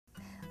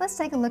Let's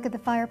take a look at the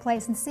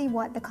fireplace and see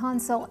what the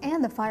console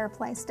and the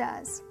fireplace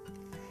does.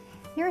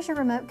 Here's your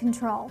remote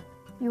control.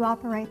 You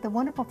operate the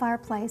wonderful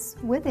fireplace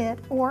with it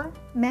or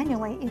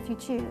manually if you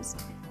choose.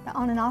 The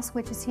on and off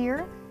switch is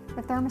here,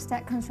 the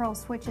thermostat control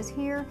switch is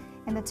here,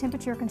 and the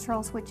temperature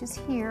control switch is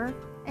here,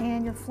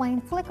 and your flame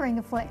flickering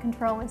effect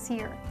control is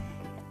here.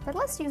 But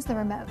let's use the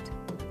remote.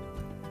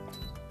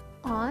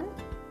 On,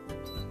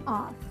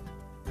 off,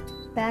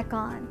 back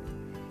on.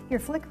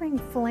 Your flickering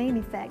flame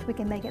effect, we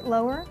can make it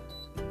lower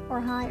or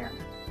higher.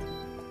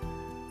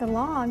 The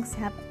logs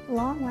have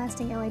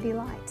long-lasting LED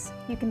lights.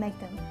 You can make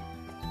them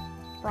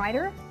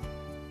brighter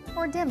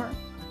or dimmer.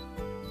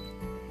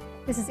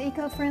 This is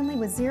eco-friendly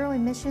with zero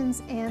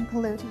emissions and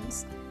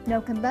pollutants.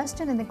 No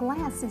combustion, and the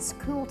glass is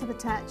cool to the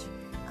touch.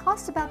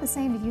 Costs about the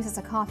same to use as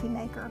a coffee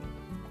maker.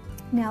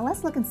 Now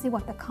let's look and see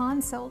what the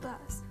console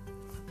does.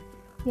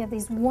 You have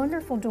these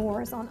wonderful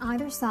doors on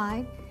either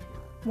side,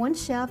 one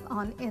shelf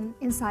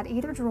inside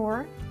either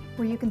drawer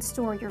where you can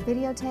store your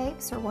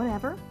videotapes or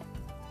whatever.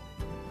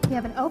 You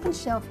have an open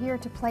shelf here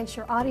to place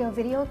your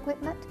audio-video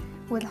equipment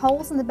with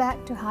holes in the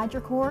back to hide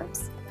your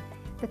cords.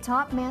 The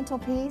top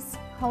mantelpiece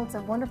holds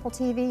a wonderful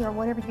TV or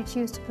whatever you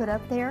choose to put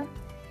up there.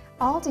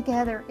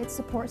 Altogether, it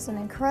supports an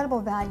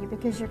incredible value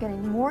because you're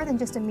getting more than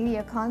just a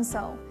media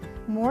console,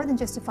 more than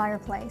just a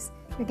fireplace.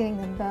 You're getting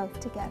them both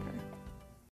together.